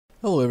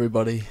Hello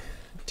everybody.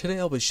 Today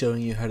I'll be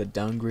showing you how to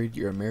downgrade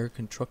your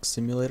American Truck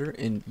Simulator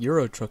and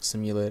Euro Truck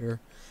Simulator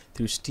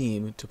through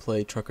Steam to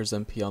play Truckers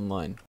MP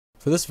Online.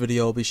 For this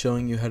video I'll be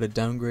showing you how to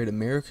downgrade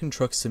American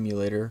Truck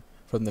Simulator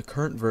from the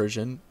current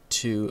version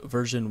to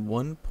version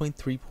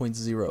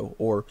 1.3.0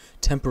 or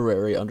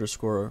temporary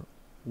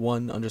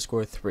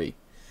 _1_3.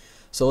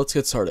 So let's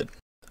get started.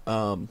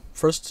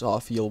 First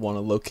off, you'll want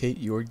to locate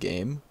your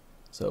game.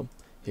 So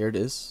here it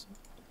is.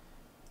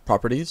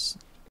 Properties.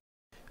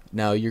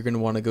 Now you're going to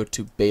want to go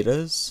to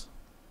betas,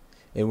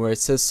 and where it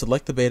says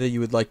select the beta you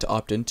would like to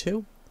opt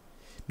into.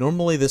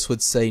 Normally this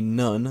would say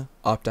none,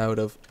 opt out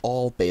of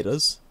all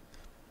betas,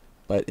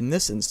 but in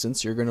this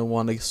instance you're going to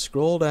want to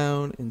scroll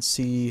down and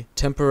see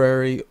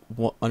temporary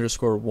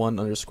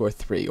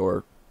 _1_3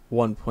 or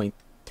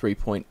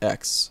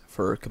 1.3.x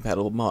for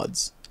compatible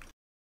mods.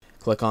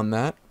 Click on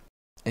that,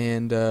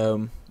 and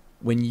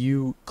when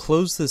you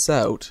close this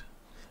out,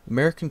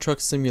 American Truck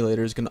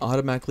Simulator is going to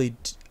automatically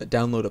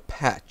download a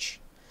patch.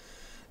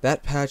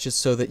 That patch is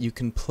so that you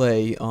can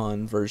play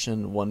on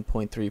version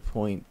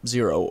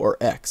 1.3.0 or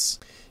X.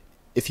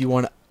 If you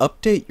want to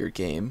update your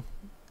game,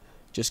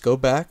 just go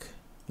back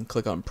and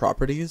click on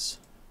Properties,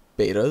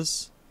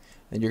 Betas,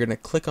 and you're going to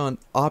click on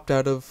Opt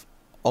out of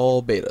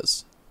all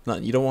betas.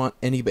 None. You don't want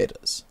any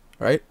betas,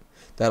 right?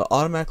 That'll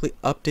automatically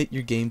update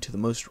your game to the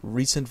most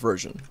recent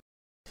version.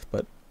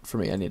 But for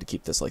me, I need to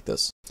keep this like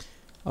this.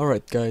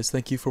 Alright guys,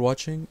 thank you for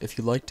watching. If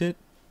you liked it,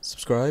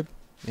 subscribe,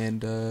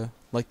 and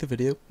like the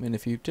video, and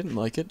if you didn't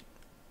like it,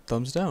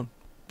 thumbs down.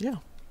 Yeah.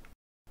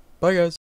 Bye guys.